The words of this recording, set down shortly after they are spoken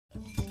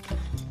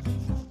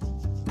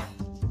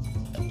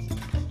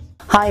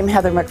Hi, I'm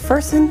Heather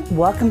McPherson.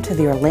 Welcome to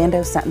the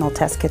Orlando Sentinel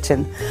Test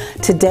Kitchen.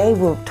 Today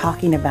we're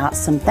talking about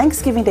some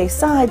Thanksgiving Day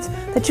sides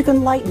that you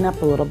can lighten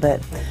up a little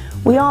bit.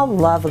 We all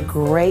love a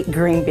great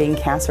green bean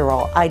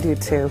casserole. I do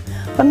too.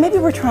 But maybe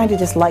we're trying to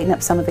just lighten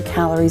up some of the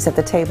calories at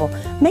the table,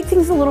 make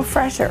things a little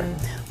fresher.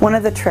 One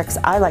of the tricks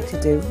I like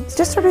to do,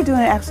 just started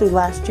doing it actually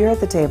last year at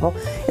the table,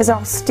 is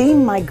I'll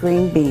steam my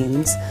green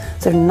beans.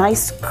 So they're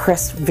nice,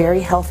 crisp, very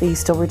healthy,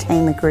 still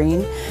retain the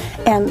green.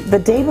 And the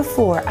day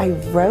before, I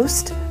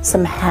roast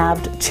some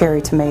halved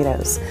cherry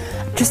tomatoes.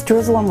 Just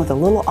drizzle them with a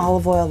little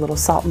olive oil, a little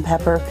salt and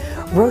pepper.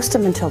 Roast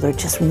them until they're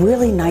just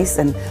really nice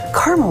and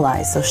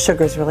caramelized, so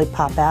sugars really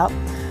pop out.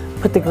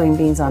 Put the green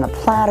beans on a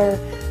platter,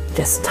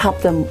 just top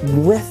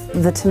them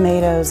with the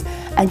tomatoes,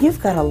 and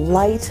you've got a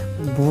light,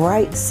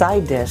 bright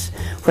side dish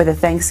for the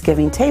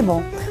Thanksgiving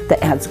table that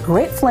adds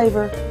great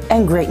flavor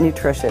and great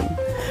nutrition.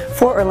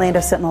 For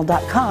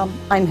OrlandoSentinel.com,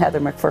 I'm Heather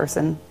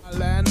McPherson.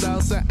 Orlando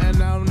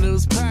Sentinel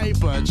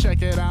newspaper,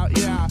 check it out,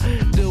 yeah.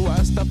 Do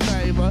us the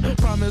favor.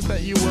 Promise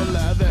that you will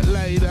love it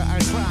later. I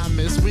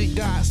promise we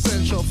got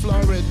Central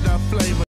Florida flavor.